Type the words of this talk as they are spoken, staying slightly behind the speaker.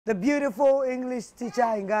the beautiful English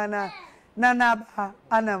teacher in Ghana,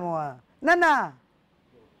 Anamoah. Nana.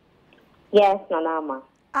 Yes, Anamoah.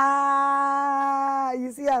 Ah,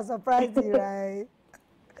 you see how surprised you, right?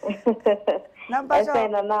 I say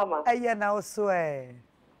Anamoah. I now swear.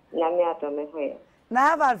 Nyame Now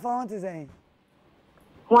Harvard for what is saying?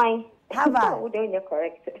 Why? Harvard. We're doing it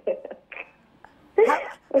correct. We're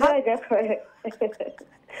doing it correct.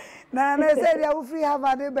 Now I said you will free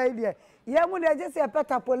Harvard, baby. Yeah, when I just say a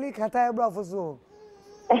petapoli kata for so.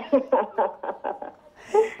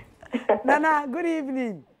 Nana, good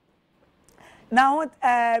evening. Now what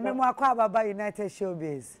memoir about United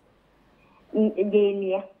Showbiz.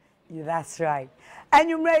 Yeah, that's right. And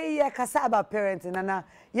you may hear kasa about parenting, Nana.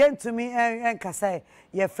 Yen to me and kasa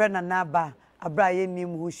your friend Anaba, Abraham knew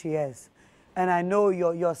who she is. And I know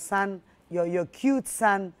your son, your cute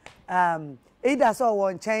son, it does all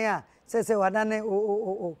one China, says wadane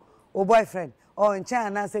o boyfriend, or in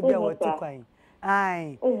China say be what to quine.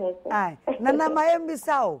 Aye. Aye. Nana my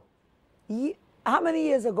mbisao. How many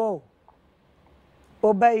years ago?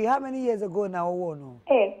 Obey, how many years ago now? Oh no.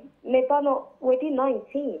 Hey, Nepano, we did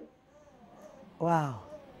 19. Wow.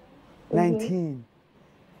 19.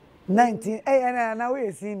 19. Hey, and now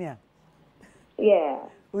we're senior. Yeah.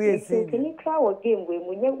 We're senior. Can you cry again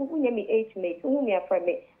when you me age mate, whom you are from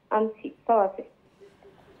me, Auntie, sorry.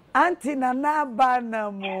 Auntie Nana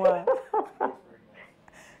Anamoah.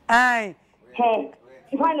 Aye. Hey,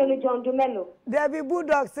 finally John Dumelo. There be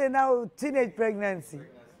bulldogs say now teenage pregnancy.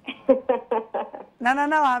 Nana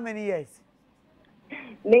now how many years?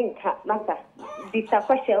 Minka, Mata. This a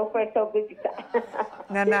question for yourself,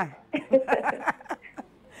 Nana.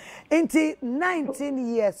 Into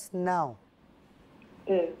 19 years now.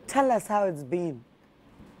 Tell us how it's been.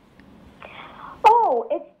 Oh,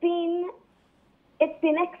 it's been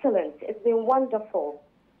excellent. It's been wonderful.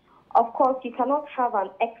 Of course, you cannot have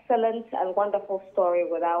an excellent and wonderful story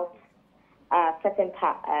without certain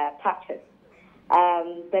patches.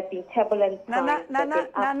 There've been turbulent times.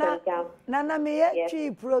 Nana, me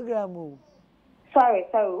a program. Sorry.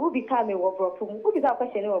 Who became a war Who became a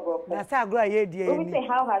question of war? That's how great idea.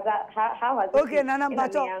 How has that? How has okay, Nana,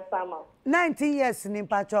 19 years in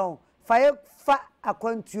Pacho. Fire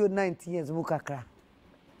according to 19 years, Mukakra.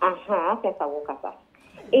 Aha, that's a Mukaka.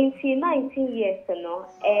 In 19 years, no,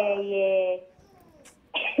 I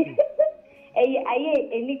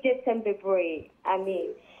need just temporary. I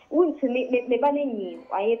mean, wouldn't to me banning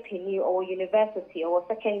I penny or university or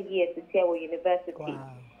second year to see our university. Wow.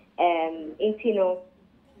 In Tino,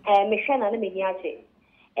 Michelle and Miniache.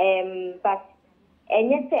 But and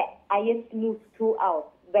yet I smooth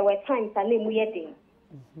throughout. There were times I named wedding,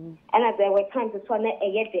 and there were times it's one a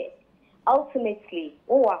year. Ultimately,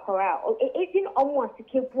 it didn't almost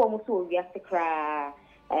keep almost so we have to cry,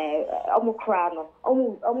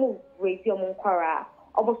 almost raise your monquara,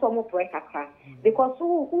 almost break a cry. Because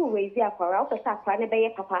who raise your quarrel, the sacran, a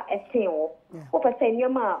papa, a tail, or a senior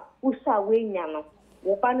who saw Winyano,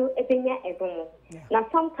 Wopano, a pena, and now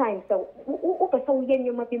sometimes, over so young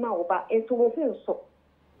you might be over into a wheel so.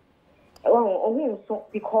 Oh,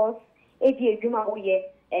 because if you do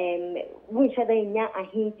which other in ya and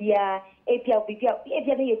Hindia, if you are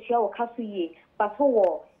but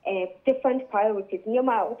for different priorities.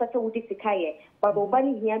 Nyama upata udisikaye, but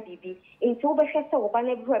obani here bibi. Into Obashasa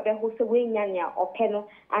Obana Brother who's away nyanya or penal,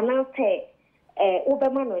 and now say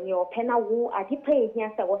Oberman on your penna woo at the play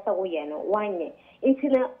here, so was away no one. Into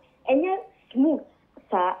the and yet smooth,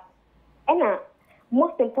 sir, and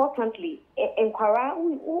most importantly, inquire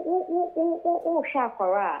who shall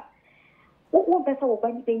quarrel. What better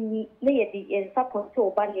will be lady in support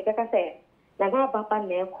to Bunny because Nana Baba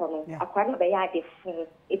Nelcono, a quarter by a phone,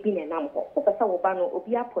 a bin and number. What better will Bano or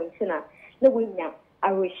be a pointina, the winner,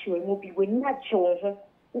 I wish you will be when not showing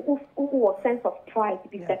who a sense of pride to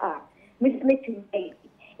be the art. Miss Mitchell,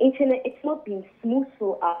 internet, it's not been smooth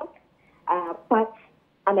throughout, but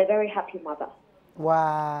I'm a very happy mother.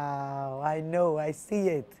 Wow, I know, I see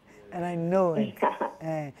it, and I know it.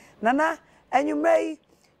 Nana, and you may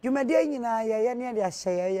near the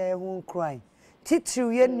share won't cry.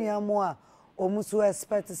 Teacher, yen more, almost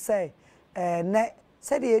expect to say,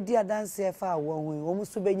 said the idea dance here far one,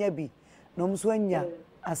 almost to be yabi, no muswenya,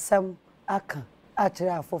 as some aka,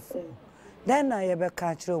 actually for food. Then I ever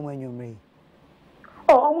catch you when you may.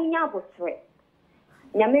 Oh, Yabo threat.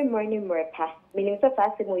 Yame morning repa, meaning so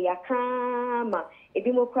fast as we are kama, a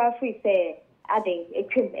bit more craft free say, adding a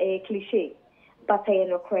cliche. But I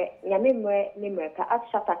know correct. Yame Nimreka at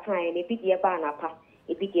Shata Kind, a big yabana pa,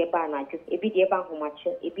 a big yabana, a big yaban much,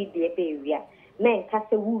 a big area. Men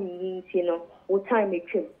cast a wound, you know, or time a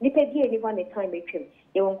trim. Nippedy anyone a time a trim.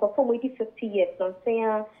 You won't perform with 50 years, non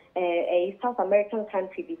saying a South American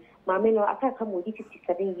country, Mamma no attack with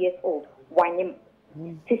 57 years old, one year.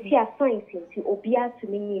 To see a science into Obia to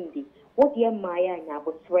me, what dear Maya and I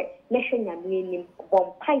would sweat, national meaning,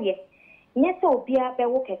 Bompire. Yes, Obia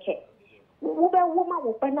Bewokeke. Uber woman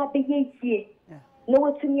will not be ye. No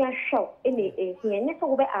one to me a shout in a here, never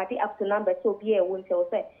over at the up to number so be a winter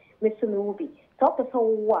say, Mr. Nubi. Talk us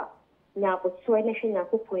all what now, but swear national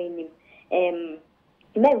point him.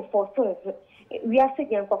 Men for so we are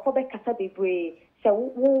sitting for Casabi Bray, so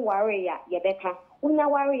won't worry ya, Yabeka. Una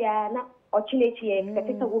worry ya, not or Chinechi, the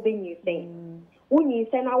sister will be new saying. When you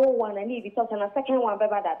send our one and leave it and a second one,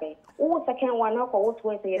 Beba that bay. Oh, second one, or what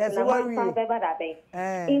was it? And a one son, Beba that bay.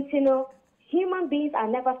 Human beings are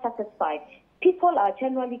never satisfied. People are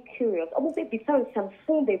generally curious. Almost it becomes some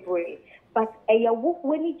phone they bring. But a walk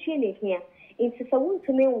when you change here into someone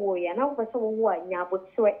to me warrior, now for someone who are now but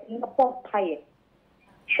sweat in a bomb pie.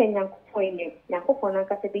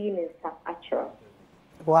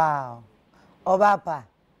 Wow. Obapa.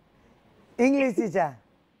 English teacher.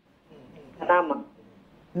 Anamoah.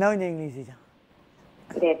 No English teacher.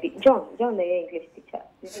 John, the English teacher.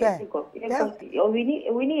 Sure. We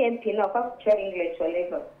need MP now. Try English or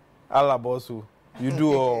Lagos. Allah Bosu. You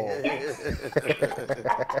do all.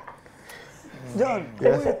 John.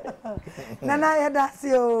 Nana, that's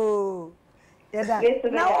you.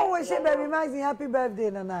 Now, we should be reminding happy birthday,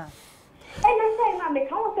 Nana. And I say, Mamma,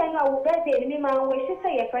 can't say our birthday, and Mamma, we should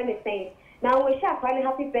say a friend is saying, now we shall find a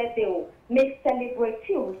happy birthday, make celebrate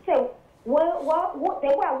you. So, what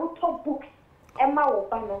they were, we talk books, Emma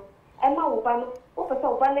Obano, Officer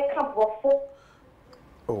Obana Camp of four.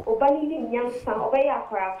 Obani young son, obey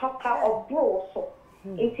for a papa of bros.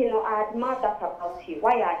 Until I admire that about you.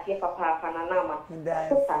 Why are you, Papa, and Anamoah?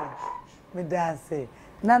 Me dance.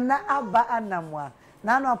 Nana Abba Anamoah.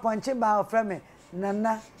 Nana Ponche Bao from me.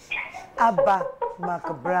 Nana Abba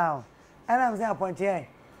Mark Brown. And I'm saying Ponche.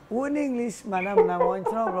 One English, Madame Namon,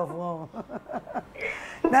 trouble.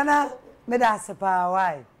 Nana, me dance pa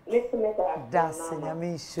why? Listen, That's in a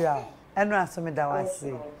me sure. And answer me that I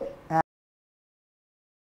say.